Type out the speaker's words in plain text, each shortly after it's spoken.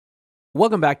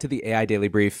Welcome back to the AI Daily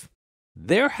Brief.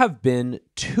 There have been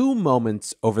two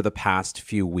moments over the past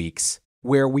few weeks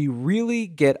where we really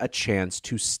get a chance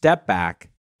to step back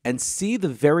and see the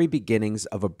very beginnings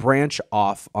of a branch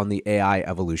off on the AI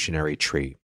evolutionary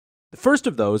tree. The first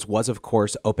of those was, of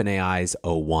course, OpenAI's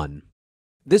o1.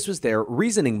 This was their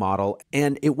reasoning model,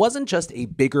 and it wasn't just a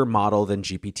bigger model than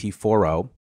GPT-4o.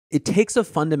 It takes a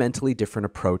fundamentally different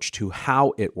approach to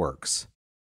how it works.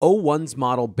 o1's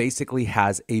model basically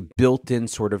has a built-in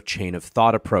sort of chain of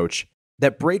thought approach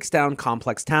that breaks down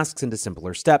complex tasks into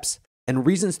simpler steps and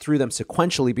reasons through them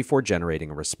sequentially before generating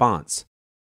a response.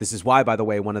 This is why, by the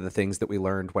way, one of the things that we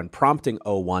learned when prompting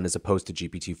o1 as opposed to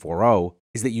GPT-4o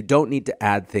is that you don't need to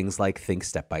add things like think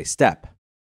step by step.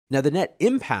 Now, the net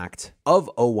impact of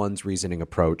o1's reasoning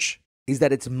approach is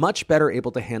that it's much better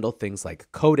able to handle things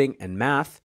like coding and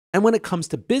math. And when it comes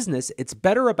to business, it's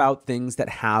better about things that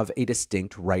have a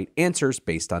distinct right answers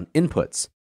based on inputs.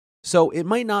 So it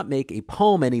might not make a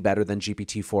poem any better than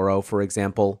GPT-4o, for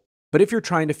example, but if you're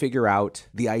trying to figure out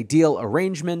the ideal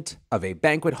arrangement of a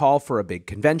banquet hall for a big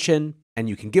convention, and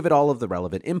you can give it all of the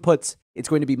relevant inputs, it's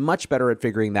going to be much better at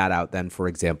figuring that out than, for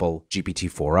example,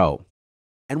 GPT-4o.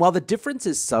 And while the difference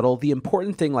is subtle, the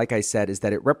important thing, like I said, is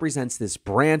that it represents this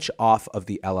branch off of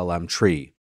the LLM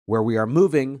tree, where we are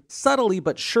moving subtly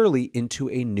but surely into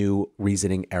a new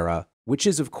reasoning era, which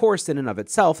is, of course, in and of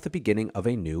itself, the beginning of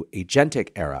a new agentic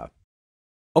era.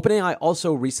 OpenAI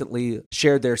also recently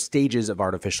shared their stages of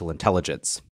artificial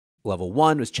intelligence. Level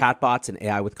 1 was chatbots and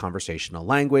AI with conversational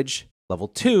language. Level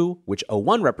 2, which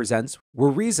o1 represents, were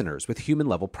reasoners with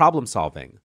human-level problem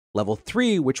solving. Level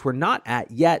 3, which we're not at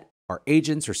yet, are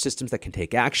agents or systems that can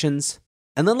take actions.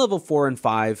 And then level 4 and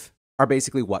 5 are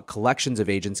basically what collections of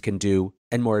agents can do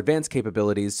and more advanced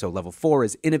capabilities. So level 4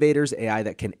 is innovators, AI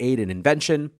that can aid in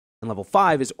invention. And level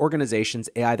 5 is organizations,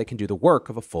 AI that can do the work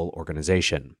of a full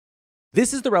organization.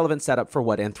 This is the relevant setup for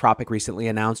what Anthropic recently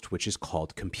announced, which is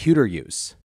called computer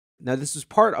use. Now, this was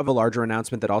part of a larger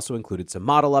announcement that also included some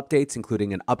model updates,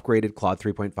 including an upgraded Claude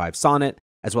 3.5 Sonnet,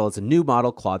 as well as a new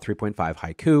model Claude 3.5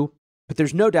 Haiku. But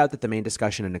there's no doubt that the main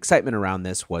discussion and excitement around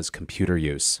this was computer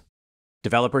use.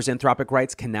 Developers, Anthropic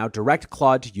writes, can now direct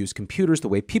Claude to use computers the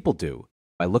way people do,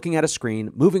 by looking at a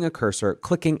screen, moving a cursor,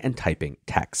 clicking, and typing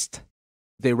text.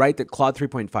 They write that Claude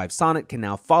 3.5 Sonnet can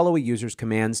now follow a user's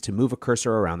commands to move a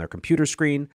cursor around their computer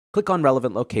screen, click on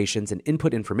relevant locations, and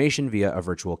input information via a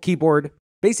virtual keyboard.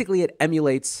 Basically, it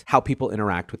emulates how people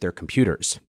interact with their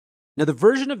computers. Now, the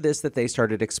version of this that they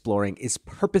started exploring is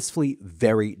purposefully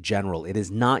very general. It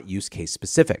is not use case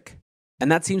specific.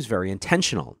 And that seems very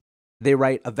intentional. They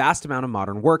write, a vast amount of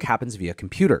modern work happens via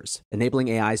computers. Enabling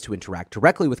AIs to interact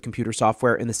directly with computer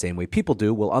software in the same way people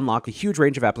do will unlock a huge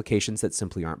range of applications that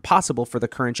simply aren't possible for the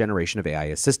current generation of AI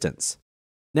assistants.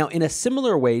 Now, in a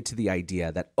similar way to the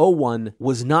idea that o1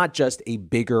 was not just a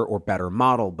bigger or better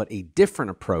model, but a different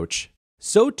approach,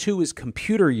 so too is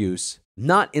computer use,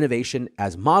 not innovation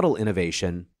as model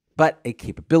innovation, but a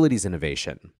capabilities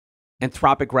innovation.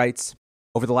 Anthropic writes,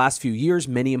 over the last few years,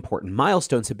 many important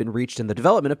milestones have been reached in the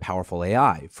development of powerful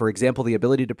AI. For example, the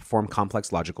ability to perform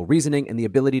complex logical reasoning and the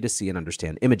ability to see and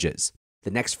understand images.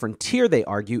 The next frontier, they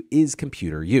argue, is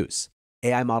computer use.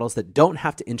 AI models that don't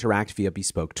have to interact via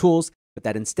bespoke tools, but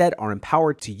that instead are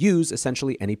empowered to use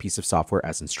essentially any piece of software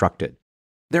as instructed.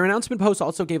 Their announcement post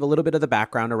also gave a little bit of the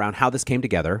background around how this came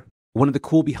together. One of the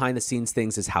cool behind-the-scenes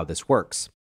things is how this works.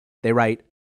 They write,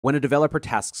 when a developer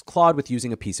tasks Claude with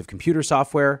using a piece of computer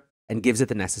software and gives it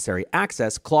the necessary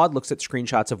access, Claude looks at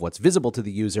screenshots of what's visible to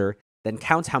the user, then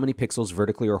counts how many pixels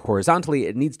vertically or horizontally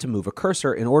it needs to move a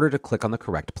cursor in order to click on the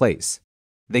correct place.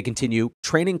 They continue,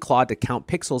 training Claude to count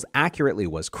pixels accurately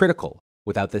was critical.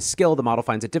 Without this skill, the model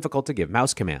finds it difficult to give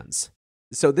mouse commands.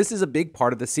 So this is a big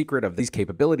part of the secret of these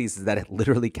capabilities, is that it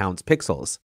literally counts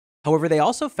pixels. However, they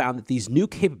also found that these new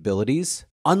capabilities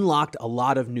unlocked a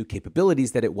lot of new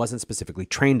capabilities that it wasn't specifically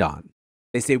trained on.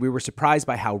 They say we were surprised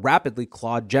by how rapidly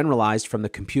Claude generalized from the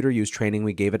computer use training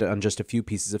we gave it on just a few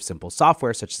pieces of simple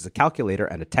software, such as a calculator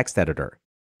and a text editor.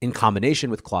 In combination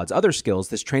with Claude's other skills,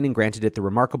 this training granted it the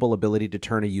remarkable ability to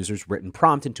turn a user's written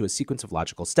prompt into a sequence of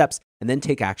logical steps and then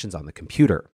take actions on the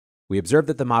computer. We observed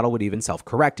that the model would even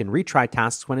self-correct and retry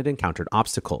tasks when it encountered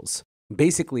obstacles.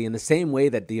 Basically, in the same way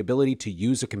that the ability to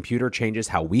use a computer changes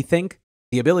how we think,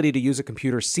 the ability to use a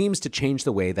computer seems to change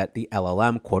the way that the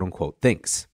LLM quote-unquote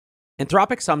thinks.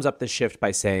 Anthropic sums up this shift by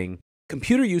saying,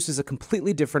 computer use is a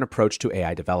completely different approach to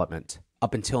AI development.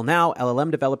 Up until now,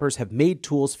 LLM developers have made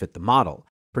tools fit the model,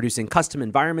 producing custom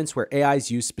environments where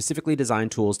AIs use specifically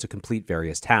designed tools to complete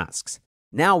various tasks.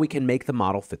 Now we can make the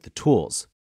model fit the tools.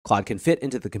 Claude can fit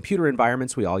into the computer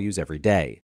environments we all use every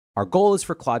day. Our goal is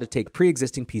for Claude to take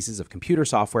pre-existing pieces of computer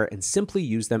software and simply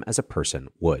use them as a person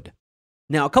would.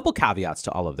 Now, a couple caveats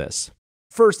to all of this.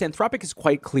 First, Anthropic is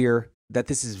quite clear that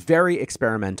this is very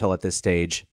experimental at this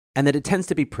stage and that it tends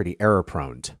to be pretty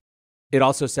error-prone. It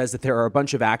also says that there are a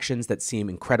bunch of actions that seem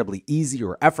incredibly easy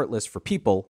or effortless for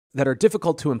people that are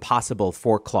difficult to impossible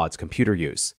for Claude's computer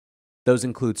use. Those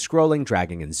include scrolling,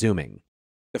 dragging, and zooming.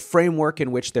 The framework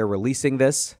in which they're releasing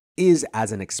this is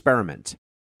as an experiment.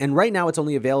 And right now it's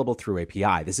only available through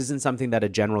API. This isn't something that a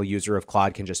general user of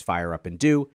Claude can just fire up and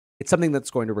do. It's something that's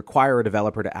going to require a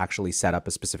developer to actually set up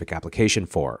a specific application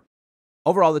for.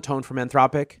 Overall, the tone from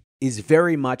Anthropic is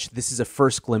very much this is a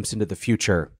first glimpse into the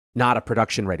future, not a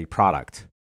production-ready product.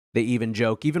 They even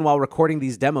joke, even while recording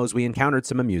these demos, we encountered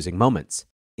some amusing moments.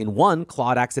 In one,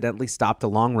 Claude accidentally stopped a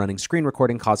long-running screen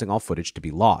recording, causing all footage to be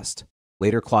lost.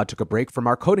 Later, Claude took a break from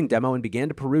our coding demo and began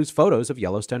to peruse photos of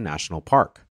Yellowstone National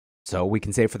Park. So we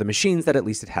can say for the machines that at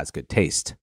least it has good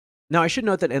taste. Now, I should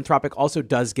note that Anthropic also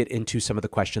does get into some of the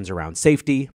questions around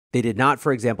safety. They did not,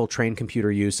 for example, train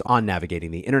computer use on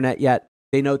navigating the internet yet.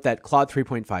 They note that Claude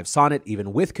 3.5 Sonnet,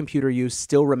 even with computer use,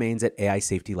 still remains at AI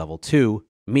safety level 2,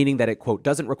 meaning that it, quote,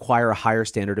 doesn't require a higher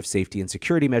standard of safety and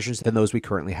security measures than those we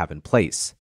currently have in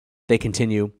place. They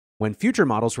continue, when future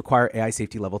models require AI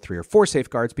safety level 3 or 4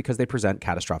 safeguards because they present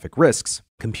catastrophic risks,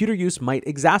 computer use might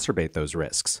exacerbate those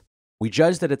risks. We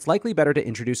judge that it's likely better to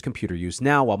introduce computer use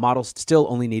now while models still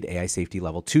only need AI safety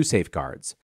level 2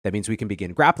 safeguards. That means we can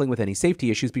begin grappling with any safety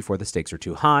issues before the stakes are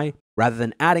too high, rather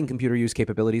than adding computer use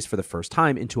capabilities for the first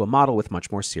time into a model with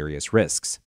much more serious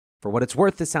risks. For what it's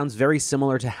worth, this sounds very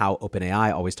similar to how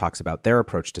OpenAI always talks about their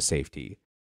approach to safety.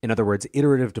 In other words,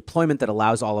 iterative deployment that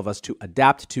allows all of us to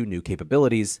adapt to new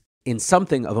capabilities in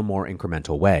something of a more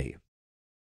incremental way.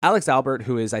 Alex Albert,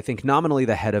 who is, I think, nominally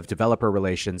the head of developer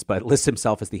relations, but lists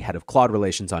himself as the head of Claude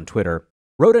relations on Twitter,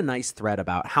 wrote a nice thread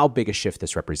about how big a shift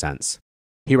this represents.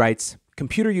 He writes,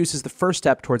 computer use is the first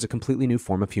step towards a completely new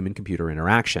form of human-computer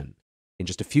interaction. In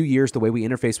just a few years, the way we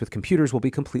interface with computers will be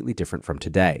completely different from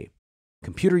today.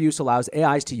 Computer use allows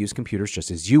AIs to use computers just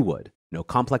as you would. No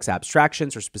complex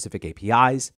abstractions or specific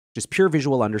APIs, just pure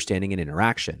visual understanding and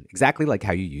interaction, exactly like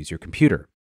how you use your computer.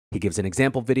 He gives an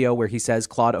example video where he says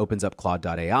Claude opens up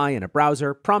Claude.ai in a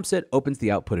browser, prompts it, opens the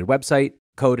outputted website,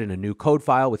 code in a new code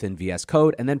file within VS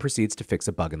Code, and then proceeds to fix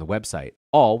a bug in the website,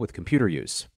 all with computer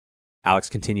use. Alex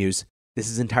continues, this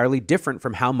is entirely different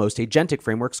from how most agentic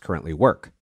frameworks currently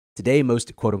work. Today,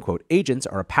 most quote-unquote agents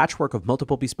are a patchwork of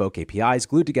multiple bespoke APIs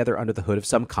glued together under the hood of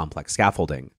some complex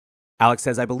scaffolding. Alex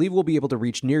says, I believe we'll be able to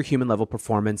reach near human-level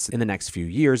performance in the next few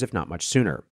years, if not much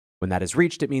sooner. When that is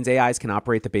reached, it means AIs can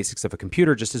operate the basics of a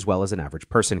computer just as well as an average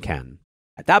person can.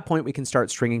 At that point, we can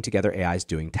start stringing together AIs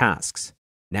doing tasks.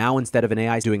 Now, instead of an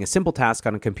AI doing a simple task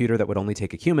on a computer that would only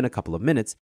take a human a couple of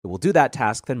minutes, it will do that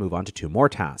task, then move on to 2 more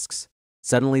tasks.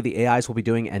 Suddenly, the AIs will be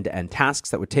doing end-to-end tasks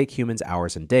that would take humans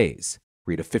hours and days.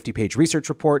 Read a 50-page research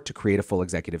report to create a full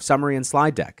executive summary and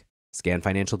slide deck. Scan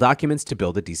financial documents to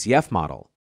build a DCF model.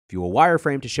 View a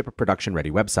wireframe to ship a production-ready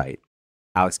website.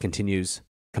 Alex continues,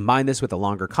 combine this with a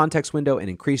longer context window and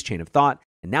increased chain of thought,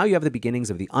 and now you have the beginnings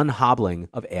of the unhobbling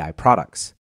of AI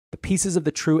products. The pieces of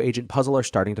the true agent puzzle are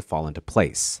starting to fall into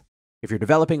place. If you're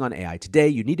developing on AI today,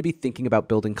 you need to be thinking about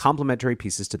building complementary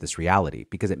pieces to this reality,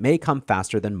 because it may come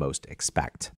faster than most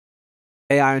expect.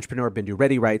 AI entrepreneur Bindu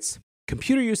Reddy writes,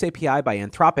 Computer Use API by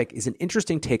Anthropic is an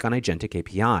interesting take on agentic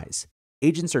APIs.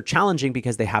 Agents are challenging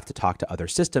because they have to talk to other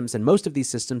systems, and most of these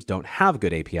systems don't have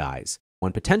good APIs.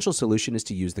 One potential solution is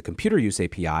to use the Computer Use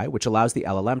API, which allows the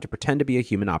LLM to pretend to be a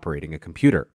human operating a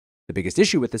computer. The biggest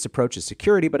issue with this approach is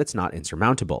security, but it's not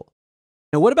insurmountable.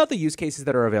 Now, what about the use cases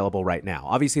that are available right now?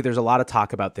 Obviously, there's a lot of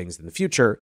talk about things in the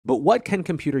future, but what can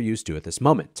computer use do at this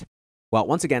moment? Well,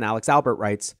 once again, Alex Albert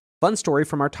writes, fun story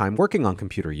from our time working on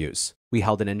computer use. We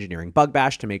held an engineering bug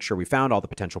bash to make sure we found all the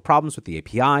potential problems with the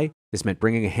API. This meant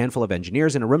bringing a handful of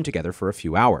engineers in a room together for a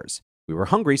few hours. We were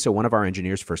hungry, so one of our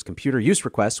engineers' first computer use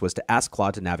requests was to ask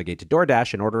Claude to navigate to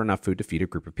DoorDash and order enough food to feed a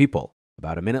group of people.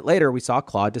 About a minute later, we saw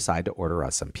Claude decide to order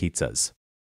us some pizzas.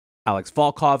 Alex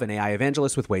Volkov, an AI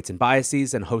evangelist with Weights and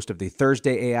Biases and host of the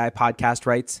Thursday AI podcast,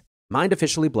 writes, mind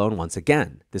officially blown once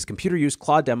again. This computer use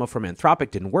Claude demo from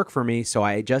Anthropic didn't work for me, so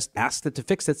I just asked it to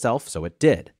fix itself, so it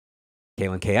did.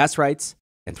 Kalen KS writes,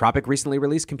 Anthropic recently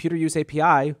released Computer Use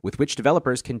API with which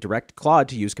developers can direct Claude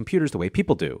to use computers the way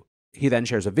people do. He then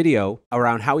shares a video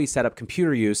around how he set up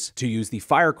computer use to use the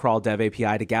Firecrawl Dev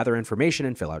API to gather information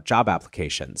and fill out job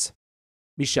applications.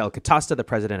 Michel Catasta, the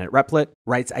president at Replit,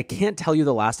 writes, I can't tell you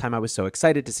the last time I was so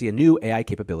excited to see a new AI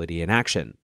capability in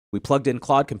action. We plugged in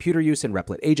Claude Computer Use and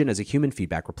Replit Agent as a human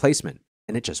feedback replacement,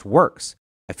 and it just works.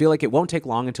 I feel like it won't take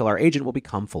long until our agent will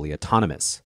become fully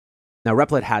autonomous. Now,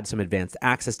 Replit had some advanced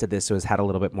access to this, so has had a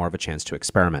little bit more of a chance to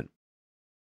experiment.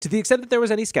 To the extent that there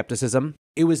was any skepticism,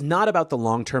 it was not about the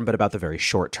long term, but about the very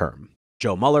short term.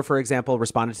 Joe Mueller, for example,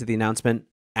 responded to the announcement,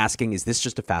 asking, is this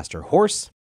just a faster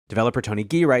horse? Developer Tony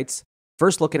Gee writes,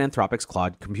 first look at Anthropic's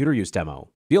Claude computer use demo.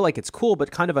 Feel like it's cool,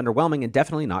 but kind of underwhelming and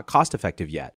definitely not cost effective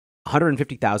yet.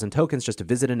 150,000 tokens just to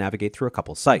visit and navigate through a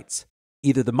couple sites.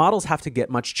 Either the models have to get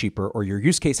much cheaper or your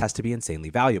use case has to be insanely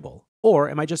valuable. Or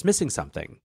am I just missing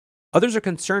something? Others are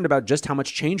concerned about just how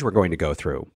much change we're going to go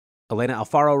through. Elena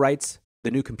Alfaro writes,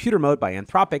 the new computer mode by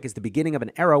Anthropic is the beginning of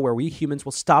an era where we humans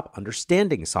will stop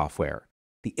understanding software.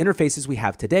 The interfaces we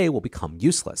have today will become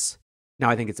useless. Now,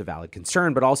 I think it's a valid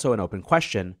concern, but also an open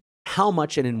question. How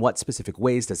much and in what specific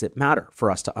ways does it matter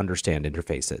for us to understand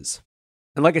interfaces?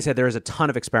 And like I said, there is a ton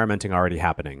of experimenting already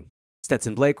happening.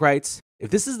 Stetson Blake writes,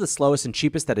 if this is the slowest and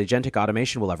cheapest that agentic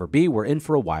automation will ever be, we're in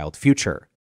for a wild future.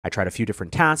 I tried a few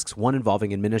different tasks, one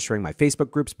involving administering my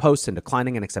Facebook group's posts and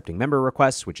declining and accepting member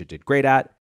requests, which it did great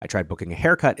at. I tried booking a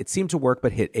haircut. It seemed to work,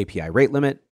 but hit API rate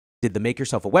limit. Did the make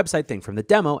yourself a website thing from the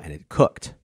demo, and it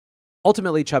cooked.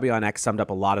 Ultimately, Chubby on X summed up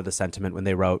a lot of the sentiment when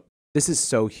they wrote, this is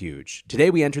so huge.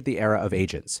 Today we entered the era of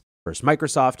agents. First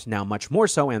Microsoft, now much more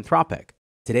so Anthropic.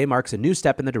 Today marks a new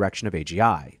step in the direction of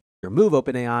AGI. Your move,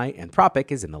 OpenAI,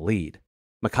 Anthropic is in the lead.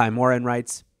 Makai Morin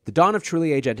writes, the dawn of truly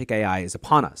agentic AI is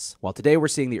upon us. While today we're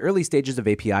seeing the early stages of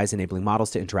APIs enabling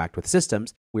models to interact with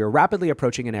systems, we are rapidly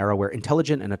approaching an era where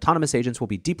intelligent and autonomous agents will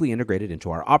be deeply integrated into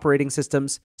our operating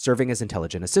systems, serving as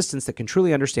intelligent assistants that can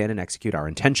truly understand and execute our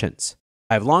intentions.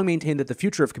 I have long maintained that the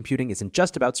future of computing isn't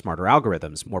just about smarter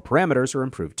algorithms, more parameters, or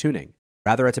improved tuning.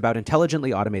 Rather, it's about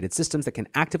intelligently automated systems that can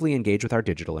actively engage with our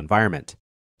digital environment.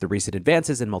 The recent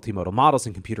advances in multimodal models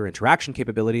and computer interaction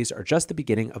capabilities are just the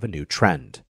beginning of a new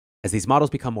trend. As these models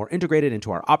become more integrated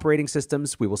into our operating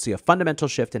systems, we will see a fundamental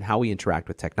shift in how we interact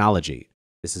with technology.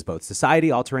 This is both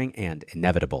society-altering and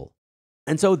inevitable.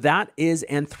 And so that is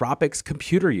Anthropic's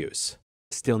computer use.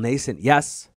 Still nascent,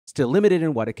 yes. Still limited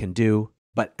in what it can do.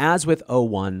 But as with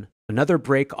O1, another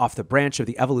break off the branch of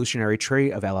the evolutionary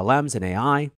tree of LLMs and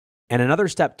AI, and another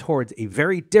step towards a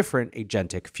very different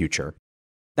agentic future.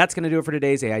 That's going to do it for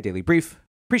today's AI Daily Brief.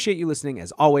 Appreciate you listening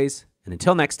as always. And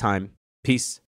until next time, peace